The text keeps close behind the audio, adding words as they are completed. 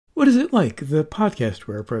What is it like, the podcast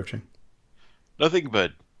we're approaching? Nothing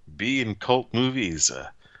but B and cult movies,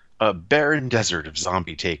 a barren desert of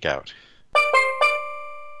zombie takeout.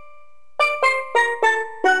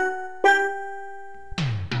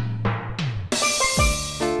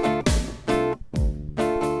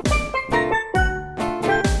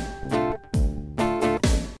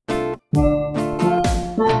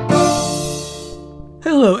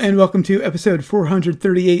 Hello, and welcome to episode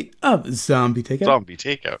 438 of Zombie Takeout. Zombie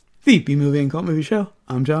takeout. The B-movie and cult movie show.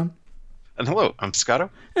 I'm John. And hello, I'm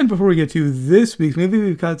Scotto. And before we get to this week's movie,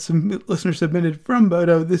 we've got some listeners submitted from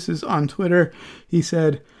Bodo. This is on Twitter. He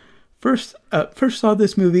said, First saw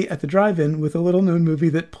this movie at the drive-in with a little-known movie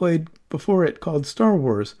that played before it called Star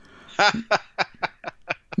Wars.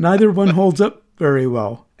 Neither one holds up very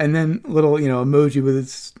well. And then little, emoji with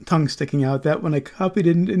its tongue sticking out. That when I copied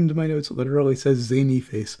it into my notes, it literally says zany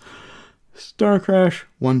face. Starcrash,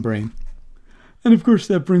 one brain. And of course,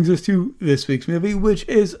 that brings us to this week's movie, which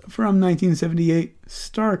is from 1978,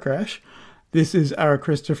 Starcrash. This is our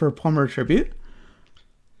Christopher Plummer tribute.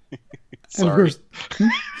 Sorry. And of course,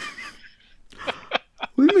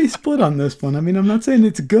 we may split on this one. I mean, I'm not saying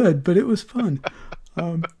it's good, but it was fun.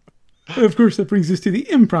 But of course, that brings us to the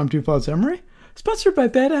impromptu plot summary, sponsored by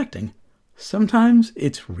Bad Acting. Sometimes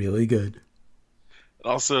it's really good.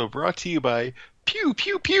 Also brought to you by Pew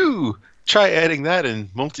Pew Pew. Try adding that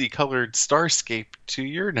in multicolored Starscape to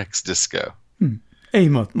your next disco. A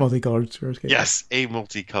multicolored Starscape. Yes, a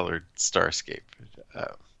multicolored Starscape.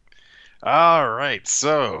 All right,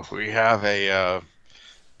 so we have a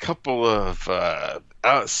couple of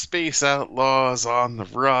space outlaws on the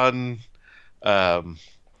run.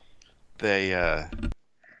 They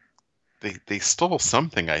stole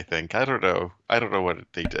something, I think. I don't know what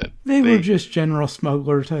they did. They were just general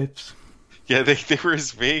smuggler types. Yeah, they were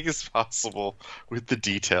as vague as possible with the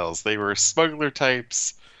details. They were smuggler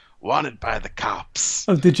types, wanted by the cops.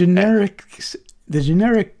 Oh, the generic,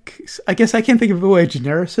 I guess I can't think of a way,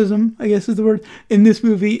 genericism, I guess is the word, in this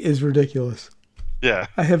movie is ridiculous. Yeah.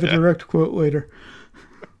 I have a direct quote later.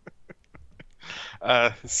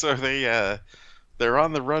 So they're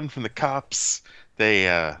on the run from the cops.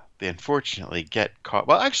 They unfortunately get caught.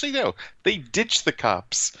 Well, actually, no. They ditch the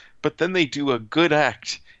cops, but then they do a good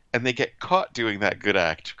act. And they get caught doing that good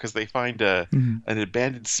act because they find an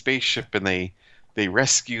abandoned spaceship and they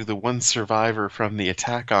rescue the one survivor from the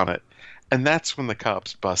attack on it. And that's when the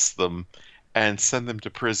cops bust them and send them to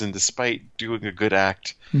prison despite doing a good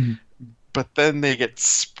act. Mm-hmm. But then they get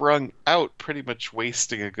sprung out, pretty much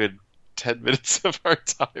wasting a good 10 minutes of our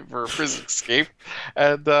time for a prison escape.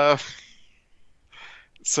 And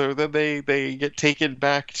so then they get taken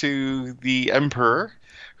back to the Emperor,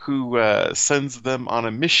 who sends them on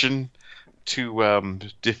a mission to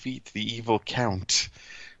defeat the evil Count,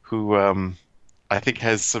 who I think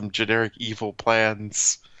has some generic evil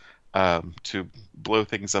plans to blow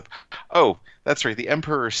things up. Oh, that's right. The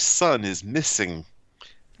Emperor's son is missing,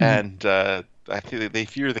 and I think they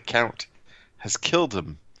fear the Count has killed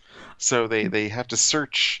him. So they have to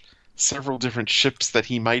search several different ships that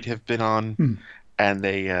he might have been on. And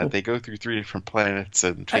they go through 3 different planets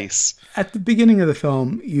and face... At the beginning of the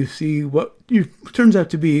film, you see what turns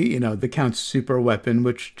out to be, the Count's super weapon,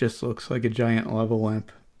 which just looks like a giant lava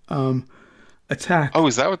lamp. Attack... Oh,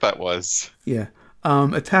 is that what that was? Yeah.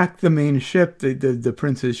 Attack the main ship, the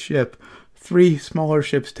prince's ship. 3 smaller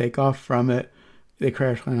ships take off from it. They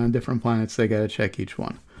crash land on different planets. They gotta check each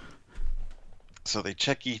one. So they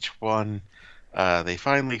check each one. They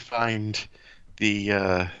finally find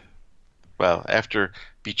the... Well, after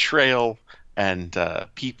betrayal and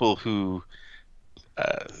people who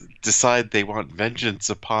decide they want vengeance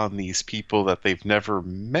upon these people that they've never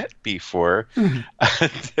met before,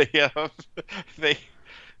 they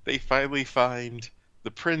finally find the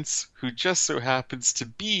prince, who just so happens to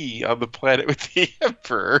be on the planet with the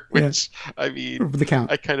Emperor, which, I mean, the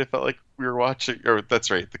Count. I kind of felt like we were watching, or that's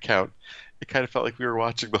right, the Count. It kind of felt like we were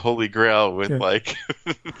watching the Holy Grail with, like...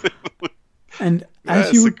 And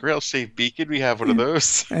as you a grail-shaped beacon, we have one of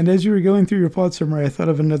those. And as you were going through your plot summary, I thought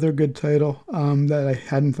of another good title that I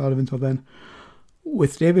hadn't thought of until then.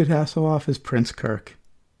 With David Hasselhoff as Prince Kirk.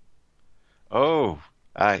 Oh,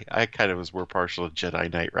 I kind of was more partial to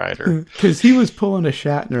Jedi Knight Rider. Because he was pulling a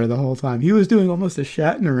Shatner the whole time. He was doing almost a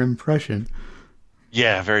Shatner impression.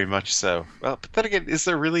 Yeah, very much so. Well, but then again, is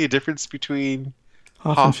there really a difference between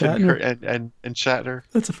Hoff and Shatner?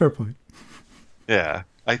 That's a fair point. Yeah.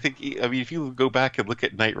 I think, if you go back and look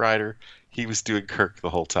at Knight Rider, he was doing Kirk the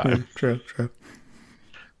whole time. Yeah, true.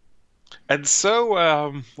 And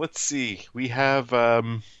so, let's see. We have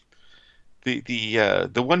the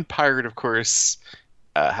one pirate, of course,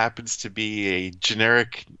 happens to be a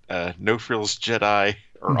generic no frills Jedi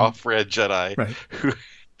or Hmm. off-brand Jedi Right. who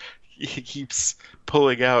he keeps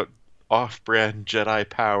pulling out off-brand Jedi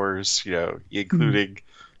powers, Hmm. including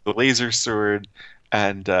the laser sword,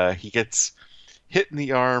 and he gets hit in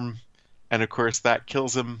the arm, and of course that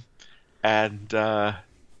kills him. And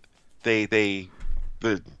they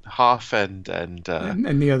the Hoff And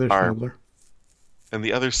the other are smuggler. and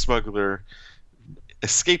the other smuggler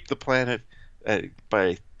escape the planet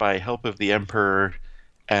by help of the Emperor,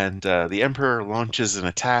 and the Emperor launches an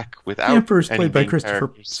attack The without Emperor is any played by main Christopher.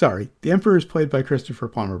 characters. Sorry, the Emperor is played by Christopher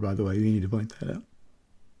Plummer. By the way, we need to point that out.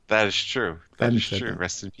 That is true. I That hadn't is said true. that.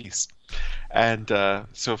 Rest in peace. And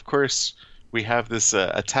so, of course, we have this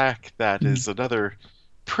attack that Hmm. is another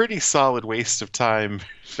pretty solid waste of time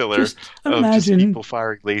filler Just of just imagine, people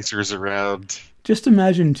firing lasers around. just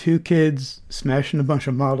imagine two kids smashing a bunch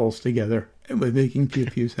of models together with making pew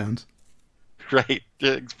pew sounds. Right?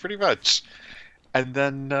 Yeah, pretty much. And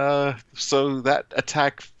then, so that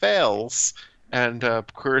attack fails, and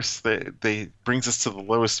of course, they brings us to the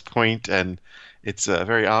lowest point, and it's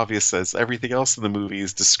very obvious as everything else in the movie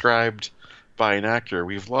is described by an actor.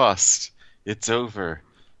 We've lost. It's over.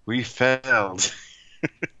 We failed.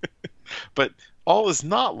 But all is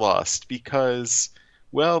not lost because,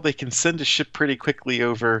 well, they can send a ship pretty quickly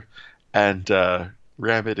over and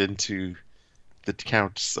ram it into the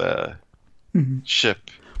Count's Hmm.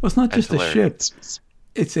 ship, Well, it's not and just a hilarity ship; ensues.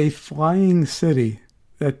 it's a flying city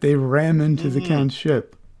that they ram into the Mm. Count's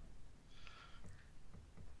ship.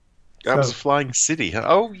 That was So a flying city. Huh?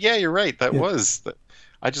 Oh, yeah, you're right. That yeah, was.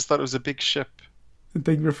 I just thought it was a big ship.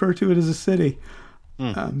 they refer to it as a city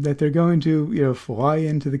Hmm. that they're going to, fly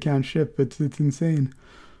into the Count's ship. It's insane.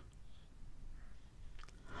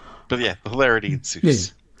 But yeah, the hilarity Yeah, yeah.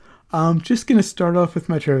 ensues. Just gonna start off with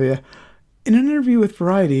my trivia. In an interview with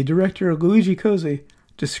Variety, director Luigi Cozzi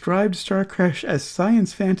described Starcrash as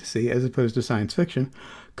science fantasy as opposed to science fiction.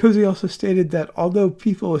 Cozzi also stated that although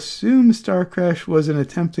people assume Starcrash was an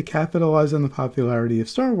attempt to capitalize on the popularity of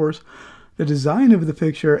Star Wars, the design of the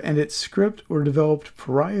picture and its script were developed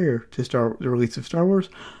prior to the release of Star Wars.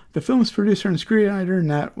 The film's producer and screenwriter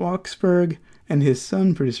Nat Waksberg and his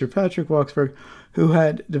son, producer Patrick Waksberg, who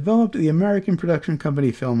had developed the American production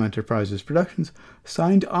company Film Enterprises Productions,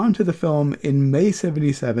 signed on to the film in May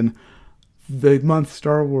 '77, the month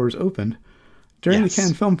Star Wars opened. During the Cannes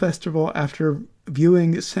Yes. Film Festival, after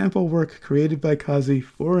viewing sample work created by Kazi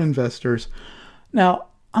for investors. Now,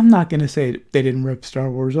 I'm not going to say they didn't rip Star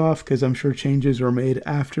Wars off because I'm sure changes were made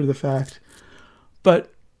after the fact,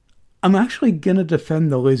 but I'm actually going to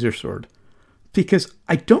defend the laser sword because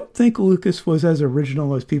I don't think Lucas was as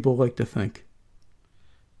original as people like to think.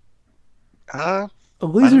 Uh, A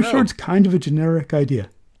I don't laser know. sword's kind of a generic idea.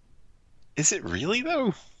 Is it really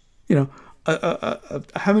though? You know,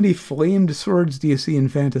 how many flamed swords do you see in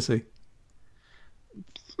fantasy?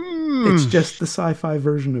 It's Hmm. just the sci-fi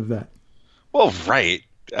version of that. Well, right.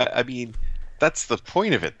 I mean, that's the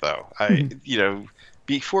point of it, though. Mhm.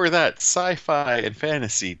 Before that, sci-fi and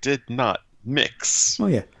fantasy did not mix. Well,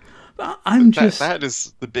 yeah. I'm That just. that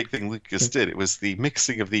is the big thing Lucas did. It was the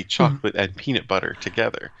mixing of the Mhm. chocolate and peanut butter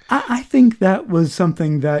together. I think that was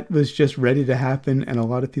something that was just ready to happen, and a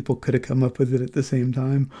lot of people could have come up with it at the same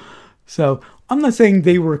time. So I'm not saying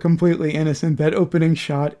they were completely innocent. That opening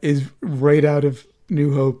shot is right out of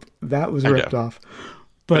New Hope. That was I know. ripped off.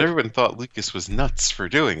 But But everyone thought Lucas was nuts for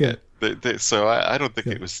doing yeah, it. So I don't think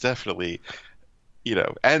yeah, it was definitely,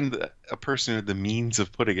 and a person with the means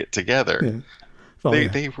of putting it together. yeah. Oh They yeah.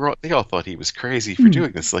 they were they all thought he was crazy for Hmm.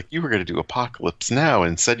 doing this. Like you were going to do Apocalypse Now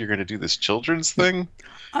and said you're going to do this children's Yeah. thing.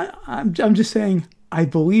 I'm just saying. I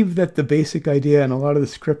believe that the basic idea and a lot of the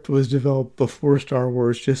script was developed before Star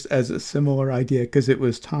Wars, just as a similar idea because it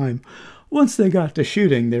was time. Once they got to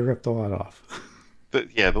shooting, they ripped a lot off.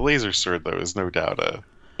 The laser sword though is no doubt a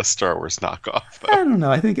Star Wars knockoff I though. don't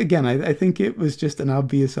know. I think again, I think it was just an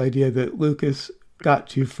obvious idea that Lucas got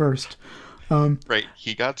to first. Right?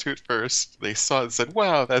 He got to it first. They saw it and said,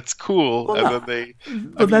 "Wow, that's cool," Well, and no, then they. I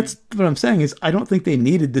but mean, that's what I'm saying is I don't think they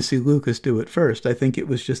needed to see Lucas do it first. I think it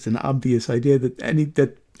was just an obvious idea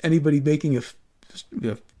that anybody making you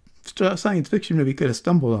science fiction movie could have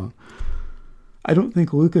stumbled on. I don't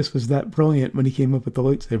think Lucas was that brilliant when he came up with the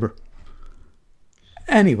lightsaber.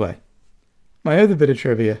 Anyway, my other bit of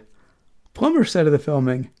trivia. Plummer said of the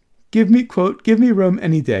filming, give me Rome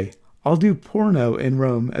any day. I'll do porno in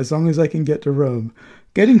Rome as long as I can get to Rome.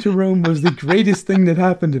 Getting to Rome was the greatest thing that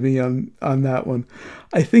happened to me on that one.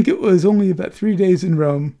 I think it was only about 3 days in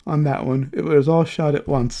Rome on that one. It was all shot at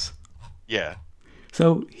once. yeah,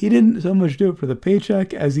 So he didn't so much do it for the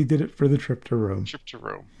paycheck as he did it for the trip to Rome. trip to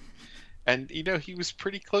Rome. And he was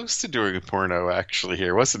pretty close to doing a porno actually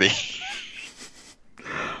here, wasn't he?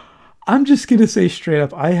 I'm just going to say straight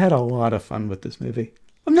up, I had a lot of fun with this movie.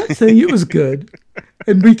 I'm not saying it was good,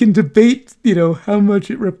 and we can debate, how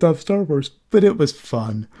much it ripped off Star Wars, but it was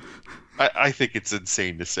fun. I think it's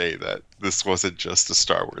insane to say that this wasn't just a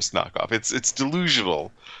Star Wars knockoff. It's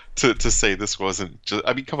delusional to say this wasn't just.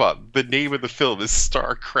 I mean, come on. The name of the film is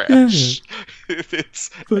Starcrash. Yeah,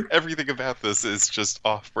 It's but everything about this is just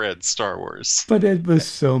off-brand Star Wars. but it was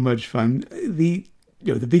so much fun. The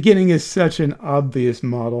beginning is such an obvious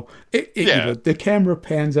model. Yeah, The camera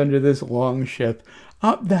pans under this long ship.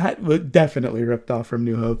 That was definitely ripped off from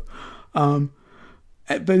New Hope.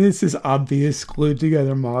 But it's this obvious glued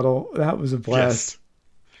together model. That was a blast.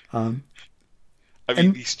 yes. Um, I mean,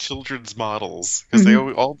 and these children's models, because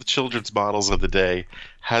mhm, all the children's models of the day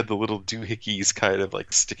had the little doohickeys kind of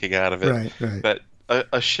like sticking out of it right, right, that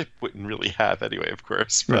a ship wouldn't really have anyway, of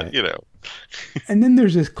course. But right. And then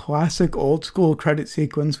there's this classic old school credit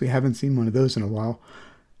sequence. We haven't seen one of those in a while,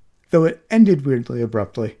 though it ended weirdly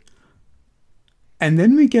abruptly. And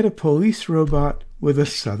then we get a police robot with a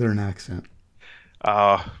southern accent.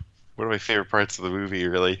 one of my favorite parts of the movie,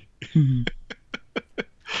 really. Mhm.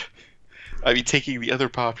 I mean, taking the other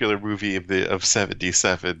popular movie of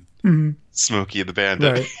 '77, Mhm. Smokey and the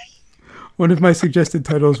Bandit, Right. One of my suggested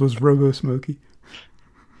titles was Robo Smokey.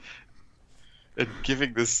 and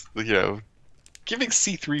giving giving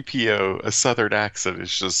C-3PO a Southern accent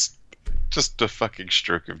is just a fucking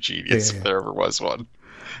stroke of Yeah, genius yeah, if yeah. there ever was one.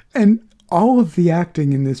 And all of the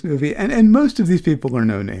acting in this movie, and most of these people are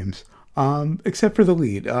no names, except for the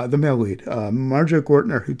lead, the male lead, Marjo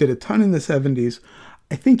Gortner, who did a ton in the 70s.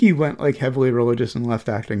 I think he went like heavily religious and left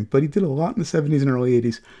acting, but he did a lot in the 70s and early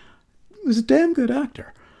 80s. He was a damn good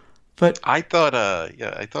actor. But, I thought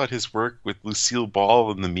his work with Lucille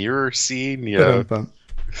Ball in the mirror scene, but, um,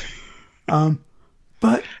 but, um,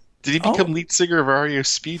 but did he all, become lead singer of REO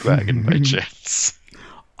Speedwagon by chance?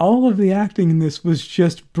 all of the acting in this was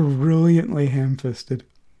just brilliantly ham-fisted.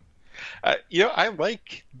 I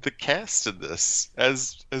like the cast in this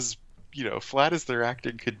as flat as their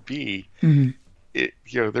acting could be. Mhm.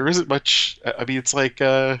 There isn't much. I mean, it's like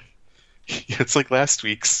it's like last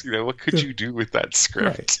week's. What could Yeah, you do with that right.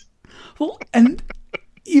 script? Well, and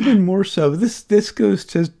even more so, this goes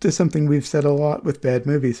to something we've said a lot with bad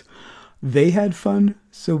movies. They had fun,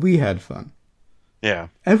 so we had fun. Yeah.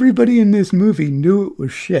 Everybody in this movie knew it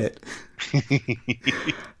was shit.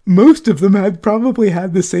 Most of them had probably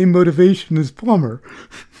had the same motivation as Plummer.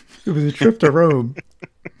 It was a trip to Rome.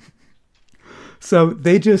 So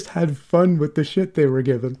they just had fun with the shit they were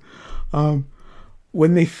given.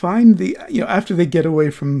 When they find after they get away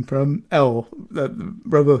from L, the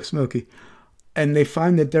Robo Smokey, and they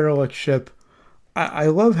find the derelict ship, I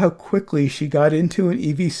love how quickly she got into an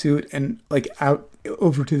EV suit and like out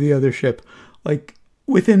over to the other ship. Like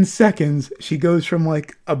within seconds, she goes from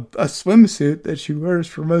like a swimsuit that she wears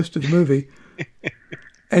for most of the movie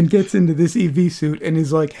and gets into this EV suit and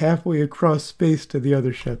is like halfway across space to the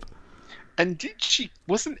other ship. And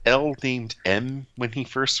wasn't L named M when he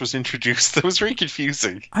first was introduced? That was very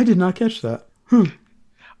confusing. I did not catch that.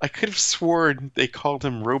 I could have sworn they called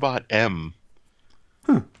him Robot M.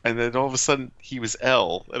 Huh. And then all of a sudden he was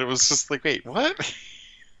L. And it was just like, wait, what?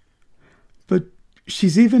 But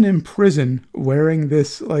she's even in prison wearing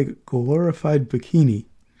this like glorified bikini.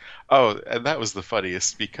 Oh, and that was the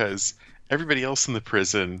funniest because everybody else in the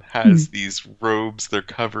prison Hmm. has these robes. They're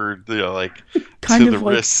covered, like Kind to the of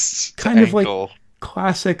like wrist, kind of like ankle.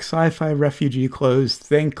 classic sci-fi refugee clothes.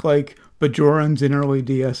 Think like Bajorans in early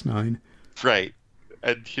DS9. Right.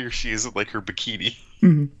 And here she is in like her bikini.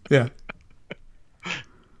 Mhm. Yeah.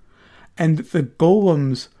 And the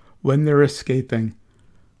golems, when they're escaping,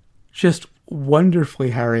 just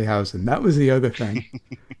wonderfully Harryhausen. That was the other thing.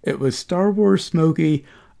 It was Star Wars Smokey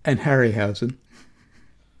and Harryhausen.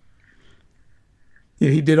 Yeah,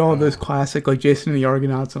 he did all those classic, like Jason and the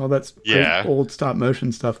Argonauts and all that great Yeah. old stop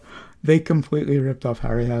motion stuff. They completely ripped off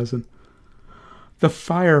Harryhausen. The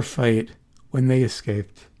firefight when they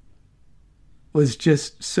escaped was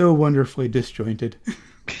just so wonderfully disjointed.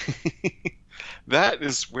 That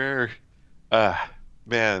is where, uh,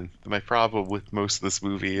 man, my problem with most of this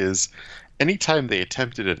movie is anytime they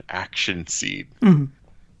attempted an action scene, Mhm.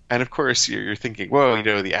 and of course you're thinking, whoa,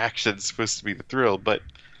 the action's supposed to be the thrill, but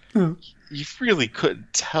Yeah. you really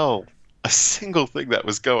couldn't tell a single thing that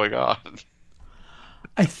was going on.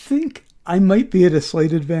 I think I might be at a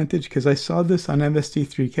slight advantage because I saw this on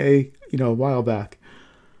MST3K, a while back.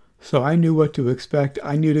 So I knew what to expect.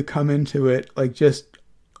 I knew to come into it like just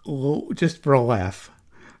for a laugh.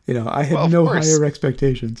 I Well, had of no course, higher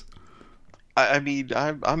expectations. I mean,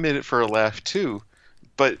 I'm in it for a laugh too,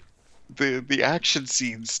 but the action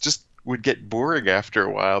scenes just would get boring after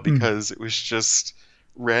a while Mm, because it was just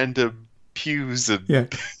random pews and yeah,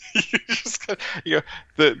 you just you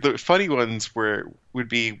know the funny ones would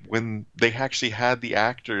be when they actually had the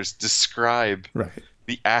actors describe right.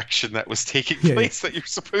 the action that was taking Yeah, yeah. place that you're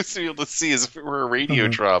supposed to be able to see as if it were a radio Uh,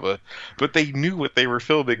 drama, but they knew what they were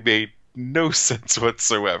filming made no sense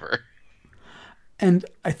whatsoever. and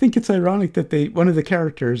I think it's ironic that one of the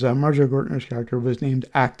characters, Marjorie Gortner's character, was named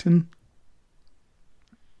Acton.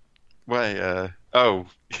 Why? Oh,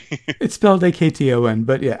 It's spelled Akton,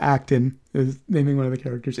 but yeah, Acton is naming one of the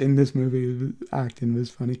characters in this movie. Acton was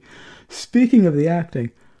funny. Speaking of the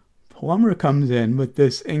acting, Plummer comes in with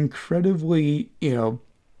this incredibly,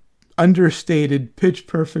 understated, pitch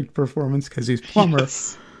perfect performance because he's Plummer,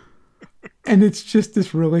 yes. and it's just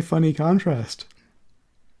this really funny contrast.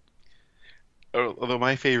 Oh, although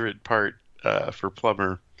my favorite part for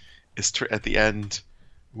Plummer is at the end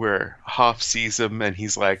where Hoff sees him and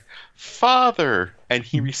he's like, "Father," and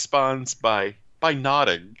he responds by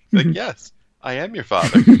nodding, like, "Yes, I am your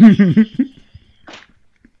father."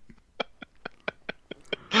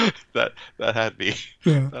 That had me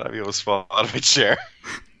Yeah. that had me almost fall out of my chair.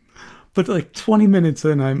 But like 20 minutes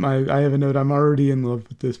in, I have a note. I'm already in love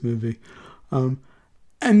with this movie.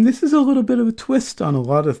 And this is a little bit of a twist on a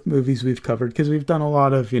lot of movies we've covered because we've done a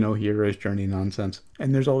lot of, hero's journey nonsense.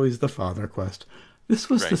 And there's always the father quest. This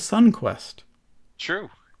was the Right. son quest. True.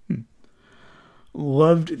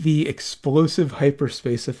 Loved the explosive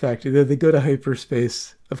hyperspace effect. They go to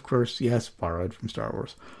hyperspace, of course, yes, borrowed from Star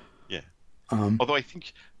Wars. Yeah. Um, Although I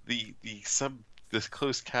think this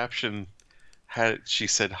closed caption she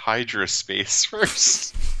said Hydra space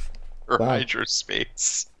first or wow. Hydra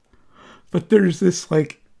space. But there's this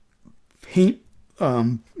like paint, what's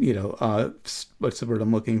the word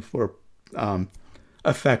I'm looking for?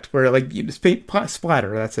 Effect where like you just paint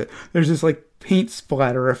splatter. That's it. There's this like paint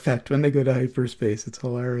splatter effect when they go to hyperspace. It's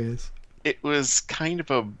hilarious. It was kind of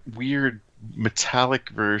a weird metallic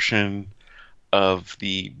version of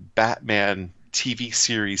the Batman TV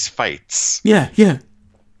series fights. Yeah, yeah.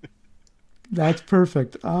 That's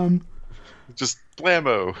perfect. Just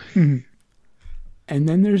blammo. And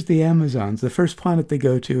then there's the Amazons. The first planet they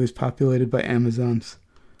go to is populated by Amazons.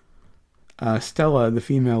 Stella, the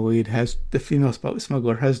female lead, the female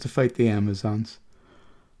smuggler has to fight the Amazons.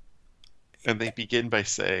 And they begin by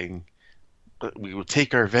saying, "We will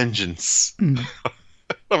take our vengeance." Mm,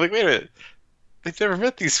 I'm like, wait a minute. They've never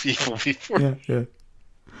met these people before. yeah, yeah.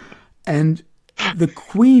 And the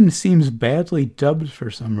Queen seems badly dubbed for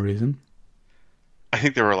some reason. I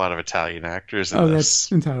think there were a lot of Italian actors in Oh, this.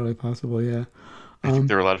 that's entirely possible, yeah. I think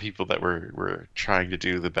there were a lot of people that were trying to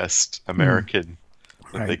do the best American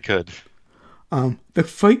that they Right. could. The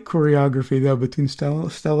fight choreography, though, between Stella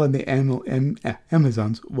and the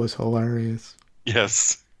Amazons was hilarious.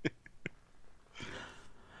 Yes.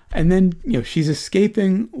 And then, she's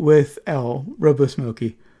escaping with Robo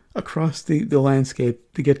Smokey, across the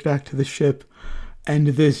landscape to get back to the ship. And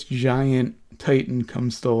this giant Titan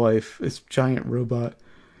comes to life, this giant robot.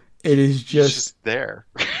 It is He's just there.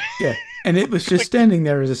 yeah. And it was just standing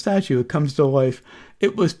there as a statue. It comes to life.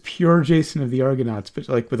 It was pure Jason of the Argonauts, but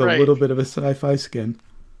like with a Right. little bit of a sci-fi skin.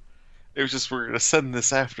 It was just, we're going to send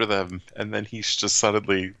this after them. And then he's just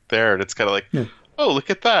suddenly there. And it's kind of like, Yeah. oh, look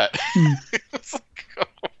at that. It's like, oh.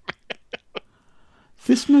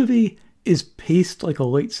 This movie is paced like a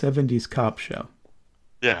late 70s cop show.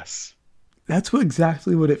 Yes. That's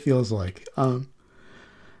exactly what it feels like.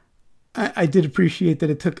 I did appreciate that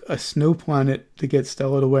it took a snow planet to get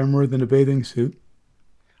Stella to wear more than a bathing suit.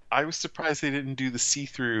 I was surprised they didn't do the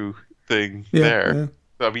see-through thing Yeah, there.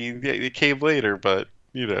 I mean, yeah, it came later, but,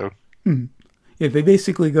 yeah. They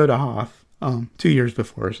basically go to Hoth 2 years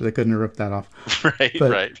before, so they couldn't have ripped that off. Right,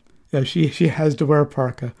 But, right. yeah, she has to wear a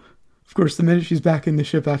parka. Of course, the minute she's back in the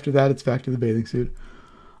ship after that, it's back to the bathing suit.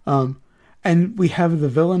 And we have the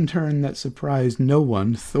villain turn that surprised no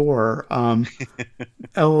one. Thor,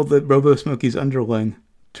 the Robo Smokey's underling,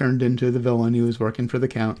 turned into the villain. He was working for the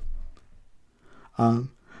Count.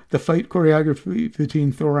 The fight choreography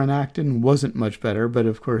between Thor and Acton wasn't much better, but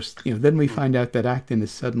of course, then we find out that Acton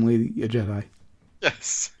is suddenly a Jedi.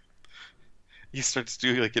 Yes. He starts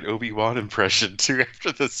doing like an Obi-Wan impression too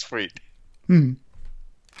after this fight.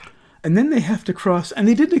 And then they have to cross, and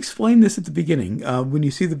they didn't explain this at the beginning. When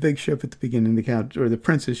you see the big ship at the beginning, the Count, or the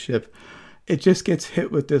Prince's ship, it just gets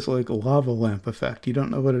hit with this like lava lamp effect. You don't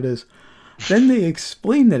know what it is. Then they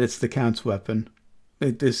explain that it's the Count's weapon.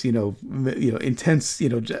 Like this, intense,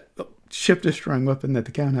 ship-destroying weapon that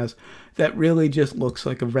the Count has that really just looks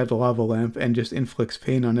like a red lava lamp and just inflicts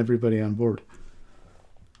pain on everybody on board.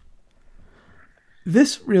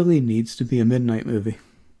 This really needs to be a midnight movie.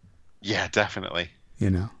 Yeah, definitely. You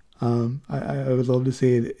know, I would love to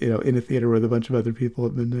see it, in a theater with a bunch of other people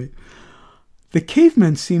at midnight. The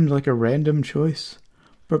cavemen seemed like a random choice,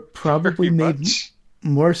 but probably made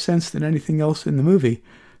more sense than anything else in the movie,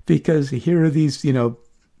 because here are these,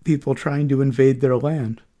 people trying to invade their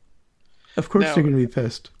land. Of course they're going to be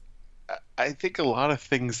pissed. I think a lot of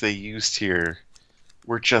things they used here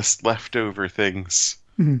were just leftover things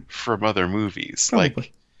from other movies.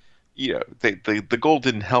 Probably. Like, the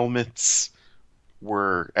golden helmets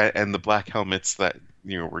were, and the black helmets that,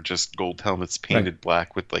 were just gold helmets painted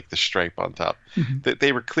black with like the stripe on top. That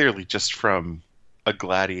they were clearly just from a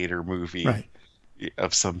gladiator movie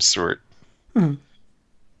of some sort.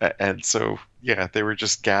 And so, yeah, they were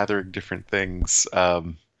just gathering different things.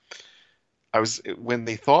 When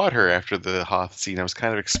they thawed her after the Hoth scene, I was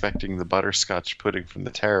kind of expecting the butterscotch pudding from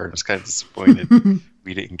The Terror, and I was kind of disappointed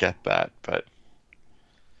we didn't get that. But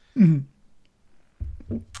now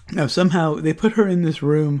somehow they put her in this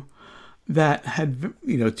room that had,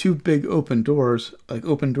 two big open doors, like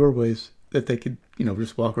open doorways that they could,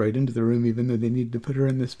 just walk right into the room, even though they needed to put her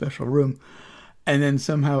in this special room. And then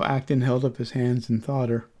somehow Acton held up his hands and thawed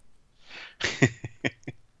her.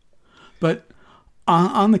 But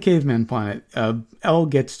on the caveman planet, El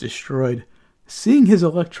gets destroyed. Seeing his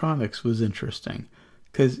electronics was interesting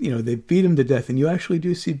because, they beat him to death, and you actually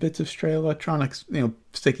do see bits of stray electronics,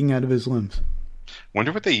 sticking out of his limbs.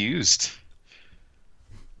 Wonder what they used.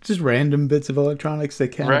 Just random bits of electronics they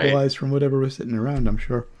cannibalized from whatever was sitting around, I'm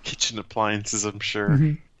sure. Kitchen appliances, I'm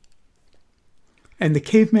sure. And the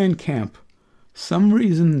caveman camp, some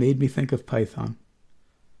reason made me think of Python.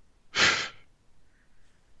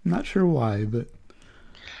 Not sure why, but...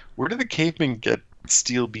 Where did the cavemen get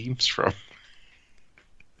steel beams from?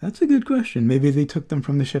 That's a good question. Maybe they took them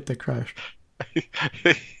from the ship that crashed.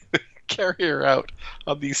 They carry her out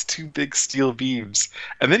on these two big steel beams,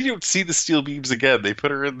 and then you don't see the steel beams again. They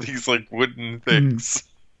put her in these like wooden things.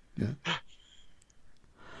 Yeah.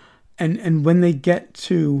 And when they get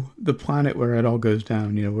to the planet where it all goes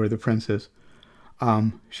down, where the prince is,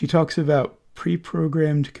 she talks about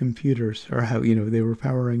pre-programmed computers, or how, they were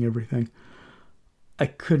powering everything. I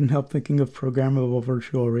couldn't help thinking of programmable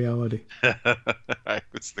virtual reality. I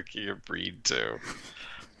was thinking of Breed too.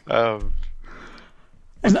 Was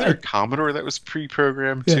there a Commodore that was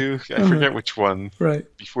pre-programmed too? I forget which one. Right.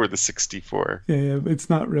 Before the 64. Yeah, it's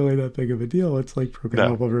not really that big of a deal. It's like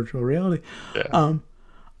programmable virtual reality. Yeah.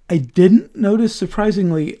 I didn't notice,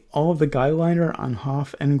 surprisingly, all of the guy liner on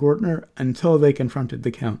Hoff and Gortner until they confronted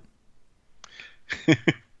the Count.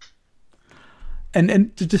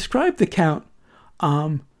 And to describe the Count,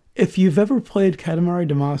 if you've ever played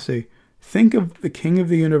Katamari Damacy, think of the King of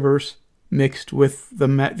the Universe mixed with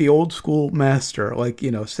the old school master, like,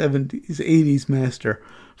 70s, 80s master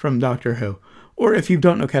from Doctor Who. Or if you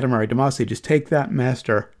don't know Katamari Damacy, just take that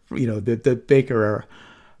master, the Baker era,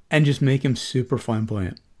 and just make him super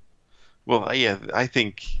flamboyant. Well, yeah, I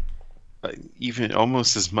think even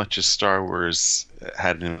almost as much as Star Wars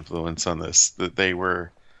had an influence on this, that they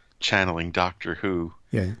were channeling Doctor Who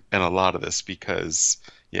and a lot of this, because,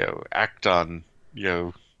 Acton,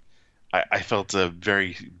 I felt a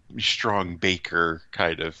very strong Baker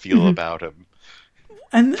kind of feel about him.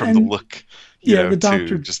 And the look, the Doctor,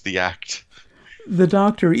 to just the act. The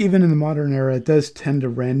Doctor, even in the modern era, does tend to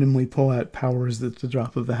randomly pull out powers at the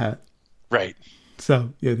drop of the hat. Right.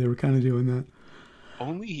 So, yeah, they were kind of doing that.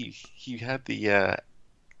 Only he had the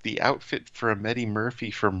outfit for a Eddie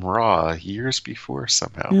Murphy from Raw years before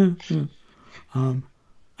somehow. Yeah.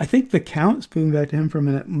 I think the Count, speaking back to him for a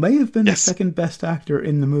minute, may have been the second best actor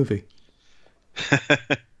in the movie.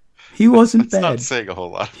 He wasn't bad. Not saying a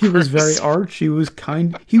whole lot. He was very arch. He was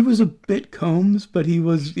kind. He was a bit Combs, but he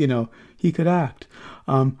was, he could act.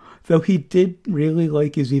 Though he did really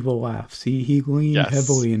like his evil laughs. He leaned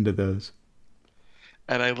heavily into those.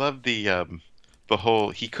 And I love the whole,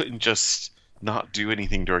 he couldn't just not do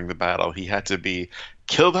anything during the battle. He had to be,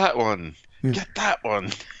 kill that one, get that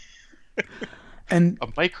one. And a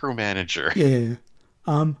micromanager. Yeah.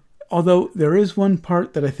 Although there is one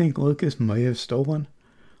part that I think Lucas may have stolen.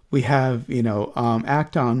 We have,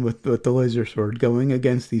 Acton with the laser sword going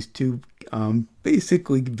against these two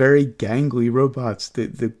basically very gangly robots,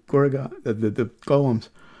 the golems.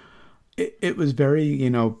 It was very,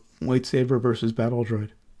 lightsaber versus battle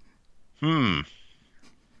droid.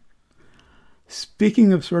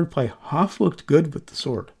 Speaking of swordplay, Hoff looked good with the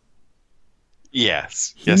sword.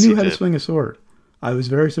 Yes. He knew how to swing a sword. I was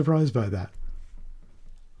very surprised by that.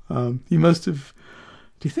 He must have.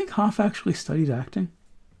 Do you think Hoff actually studied acting?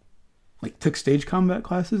 Like took stage combat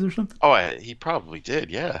classes or something? Oh, he probably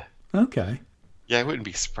did. Yeah. Okay. Yeah, I wouldn't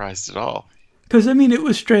be surprised at all. Because I mean, it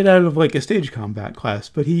was straight out of like a stage combat class,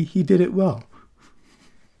 but he did it well.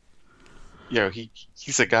 You know,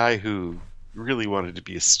 he's a guy who really wanted to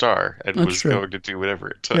be a star and That's was true. going to do whatever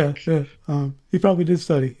it took. Yeah. He probably did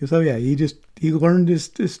study. So yeah, he learned his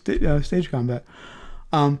stage combat.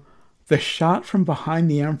 The shot from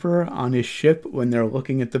behind the Emperor on his ship when they're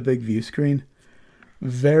looking at the big view screen,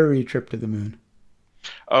 very Trip to the Moon.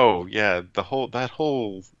 Oh yeah, that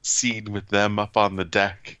whole scene with them up on the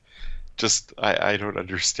deck. Just I don't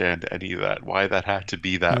understand any of that. Why that had to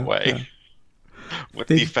be that way. Yeah. What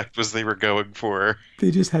the effect was they were going for.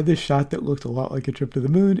 They just had this shot that looked a lot like a trip to the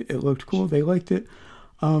moon. It looked cool. They liked it.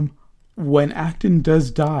 When Acton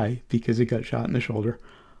does die because he got shot in the shoulder,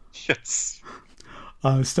 Yes.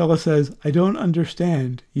 Stella says, "I don't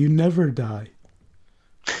understand. You never die."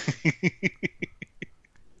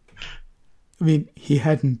 I mean, he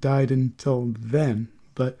hadn't died until then,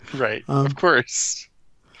 but Right. Of course.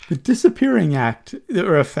 the disappearing act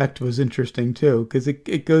or effect was interesting too, because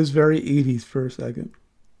it goes very 80s for a second.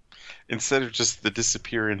 Instead of just the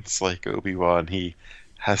disappearance like Obi-Wan, he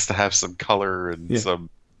has to have some color and some...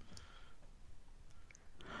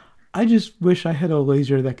 I just wish I had a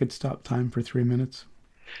laser that could stop time for 3 minutes.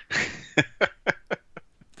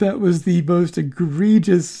 That was the most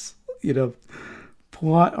egregious,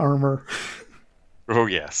 plot armor. Oh,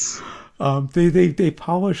 yes. They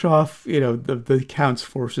polish off, the Count's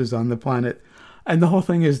forces on the planet. And the whole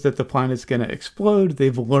thing is that the planet's going to explode.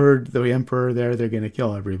 They've lured the Emperor there. They're going to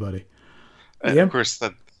kill everybody. And of course,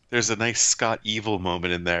 there's a nice Scott Evil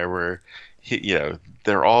moment in there where,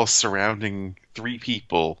 they're all surrounding 3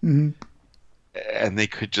 people. Mm-hmm. And they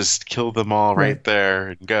could just kill them all right there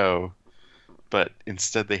and go. But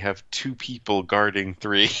instead they have 2 people guarding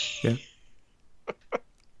 3. Yeah.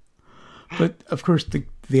 But, of course,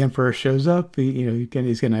 the Emperor shows up. He's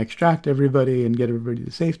going to extract everybody and get everybody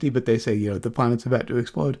to safety. But they say, the planet's about to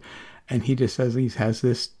explode. And he just says he has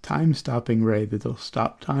this time-stopping ray that'll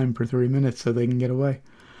stop time for 3 minutes so they can get away.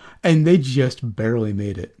 And they just barely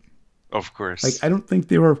made it. Of course. Like, I don't think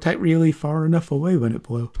they were really far enough away when it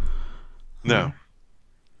blew. No.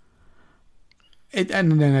 And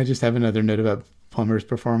then I just have another note about Plummer's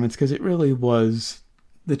performance, because it really was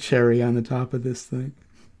the cherry on the top of this thing.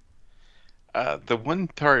 The one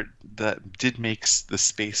part that did make the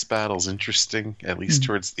space battles interesting, at least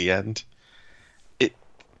towards the end, I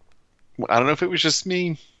don't know if it was just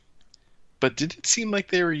me, but did it seem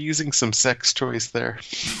like they were using some sex toys there?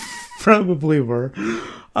 Probably were.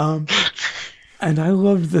 And I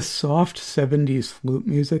loved the soft 70s flute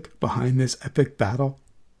music behind this epic battle.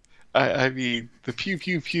 I mean, the pew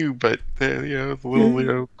pew pew, but the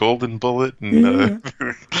little golden bullet and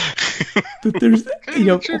but there's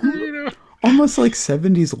almost like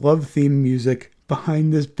 70s love theme music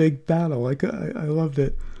behind this big battle. Like I loved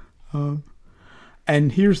it.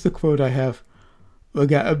 And here's the quote I have.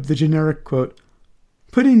 The generic quote.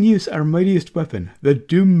 "Put in use our mightiest weapon, the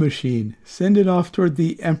Doom Machine. Send it off toward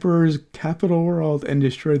the Emperor's capital world and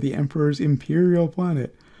destroy the Emperor's imperial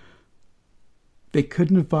planet." They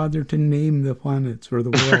couldn't have bothered to name the planets or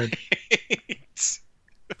the world.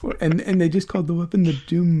 Right. And they just called the weapon the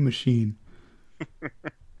Doom Machine.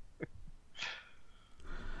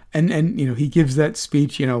 And he gives that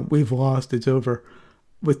speech, "We've lost, it's over,"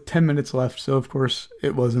 with 10 minutes left, so of course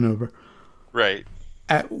it wasn't over. Right.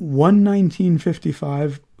 At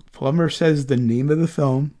 1:19:55, Plummer says the name of the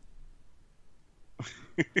film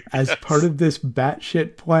as part of this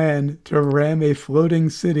batshit plan to ram a floating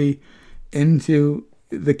city into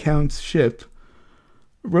the Count's ship.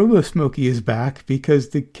 Robo Smokey is back because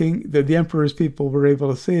the Emperor's people were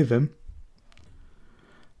able to save him.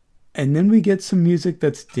 And then we get some music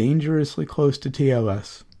that's dangerously close to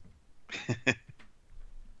TOS.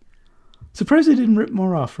 Surprised they didn't rip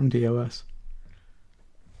more off from TOS.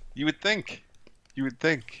 You would think. Other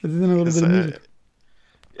than a little bit of music.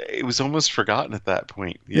 It was almost forgotten at that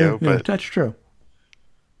point, but that's true.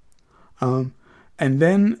 And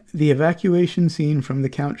then the evacuation scene from the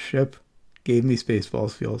Count's ship gave me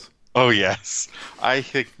Spaceballs feels. Oh, yes. I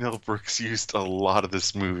think Mel Brooks used a lot of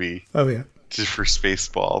this movie. Oh, yeah. For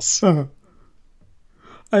Spaceballs. Uh-huh.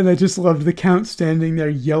 And I just loved the Count standing there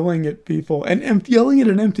yelling at people and yelling at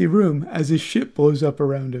an empty room as his ship blows up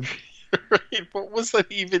around him. Right. What was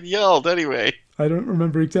that he even yelled anyway? I don't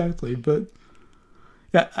remember exactly, but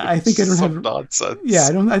yeah, I think I don't have nonsense. Yeah,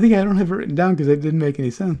 I think I don't have it written down because it didn't make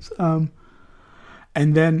any sense.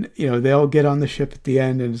 And then they all get on the ship at the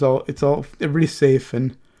end, and it's all everybody's safe,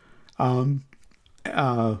 and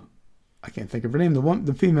I can't think of her name.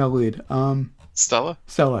 The female lead. Stella?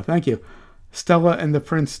 Stella. Thank you. Stella and the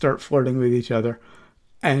prince start flirting with each other,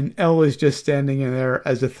 and Elle is just standing in there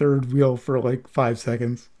as a third wheel for like 5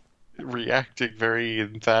 seconds, reacting very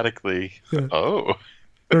emphatically. Yeah. Oh.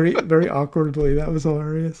 Very, very awkwardly. That was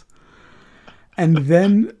hilarious. And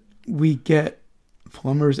then we get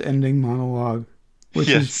Plummer's ending monologue, which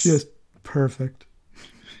is just perfect.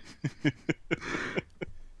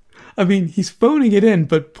 I mean, he's phoning it in,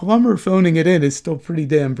 but Plummer phoning it in is still pretty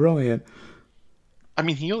damn brilliant. I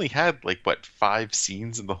mean, he only had, like, what, 5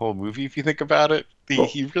 scenes in the whole movie, if you think about it?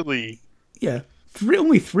 He really... Yeah.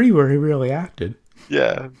 Only 3 where he really acted.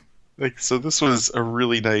 Yeah. Like, so this was a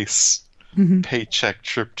really nice paycheck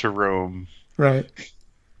trip to Rome. Right.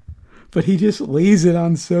 But he just lays it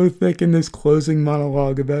on so thick in this closing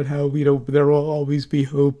monologue about how, there will always be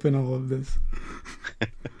hope and all of this.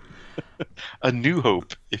 A new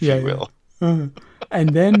hope, if you will. Yeah. And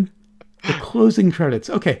then the closing credits.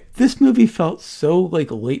 Okay, this movie felt so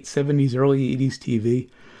like late 70s, early 80s TV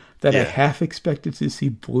that I half expected to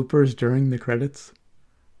see bloopers during the credits.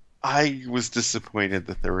 I was disappointed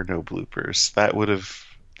that there were no bloopers. That would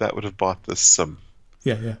have bought this some.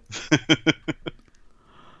 Yeah.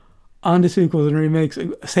 On to sequels and remakes.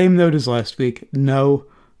 Same note as last week. No,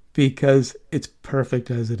 because it's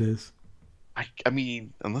perfect as it is. I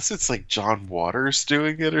mean, unless it's like John Waters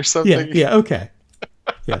doing it or something. Yeah, okay.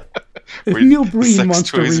 Yeah. If Neil Breen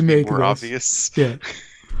wants to remake this. Obvious. Yeah.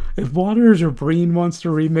 If Waters or Breen wants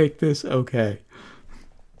to remake this, okay.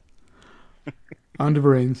 On to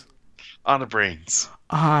Brains. On to Brains.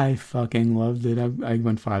 I fucking loved it. I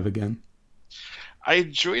went 5 again. I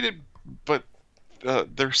enjoyed it, but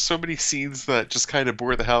there's so many scenes that just kind of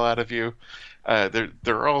bore the hell out of you. There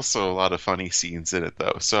are also a lot of funny scenes in it,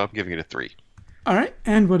 though, so I'm giving it a 3. All right,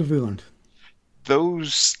 and what have we learned?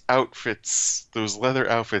 Those outfits, those leather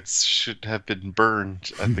outfits, should have been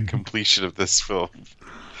burned at the completion of this film.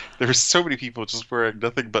 There were so many people just wearing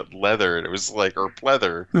nothing but leather, and it was like, or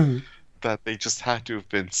pleather, that they just had to have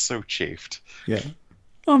been so chafed. Yeah.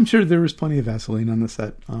 Well, I'm sure there was plenty of Vaseline on the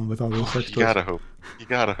set with all those sex toys. You gotta hope. You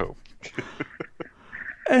gotta hope.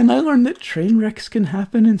 And I learned that train wrecks can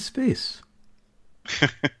happen in space.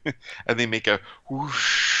 And they make a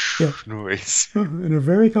whoosh noise. And they're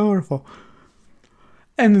very colorful.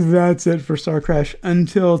 And that's it for Starcrash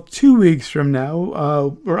until 2 weeks from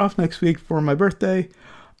now. We're off next week for my birthday.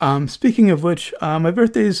 Speaking of which, my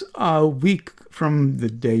birthday's a week from the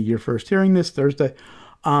day you're first hearing this, Thursday.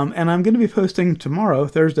 And I'm going to be posting tomorrow,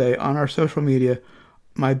 Thursday, on our social media,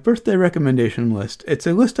 my birthday recommendation list. It's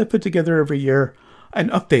a list I put together every year,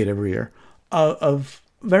 an update every year, of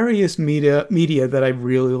various media that I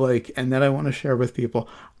really like and that I want to share with people.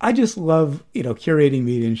 I just love, curating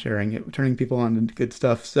media and sharing it, turning people on to good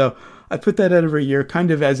stuff. So I put that out every year,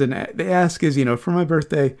 kind of as the ask is, for my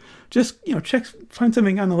birthday, just, find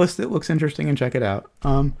something on the list that looks interesting and check it out.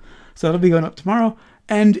 So that'll be going up tomorrow.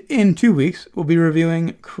 And in 2 weeks, we'll be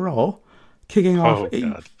reviewing Krull, kicking off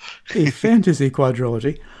a fantasy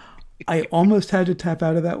quadrilogy. I almost had to tap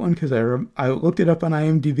out of that one because I looked it up on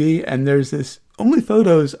IMDb, and there's this, only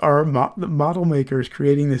photos are the model makers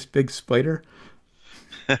creating this big spider.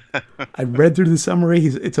 I read through the summary.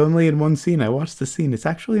 It's only in one scene. I watched the scene. It's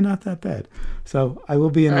actually not that bad. So I will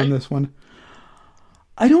be in on this one.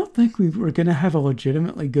 I don't think we were going to have a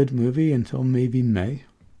legitimately good movie until maybe May.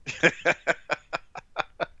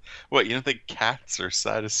 What, you don't think Cats or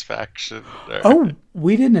Satisfaction? Or... Oh,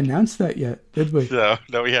 we didn't announce that yet, did we? No,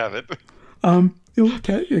 we haven't.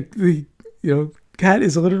 Cat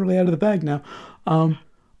is literally out of the bag now.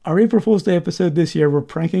 Our April Fool's Day episode this year, we're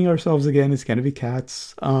pranking ourselves again. It's going to be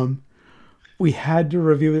Cats. We had to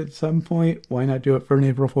review it at some point. Why not do it for an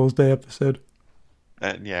April Fool's Day episode?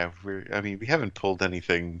 And we haven't pulled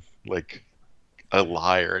anything like a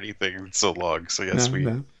lie or anything in so long. So yes, we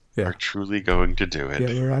are truly going to do it.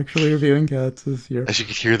 Yeah, we're actually reviewing Cats this year. As you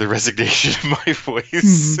can hear the resignation in my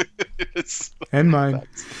voice. And mine.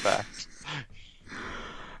 That's the fact.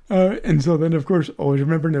 And so then, of course, always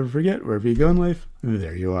remember, never forget, wherever you go in life,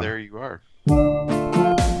 there you are. There you are.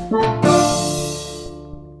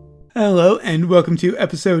 Hello, and welcome to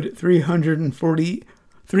episode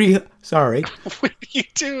 343. Sorry. What are you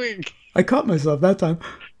doing? I caught myself that time.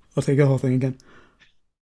 I'll take the whole thing again.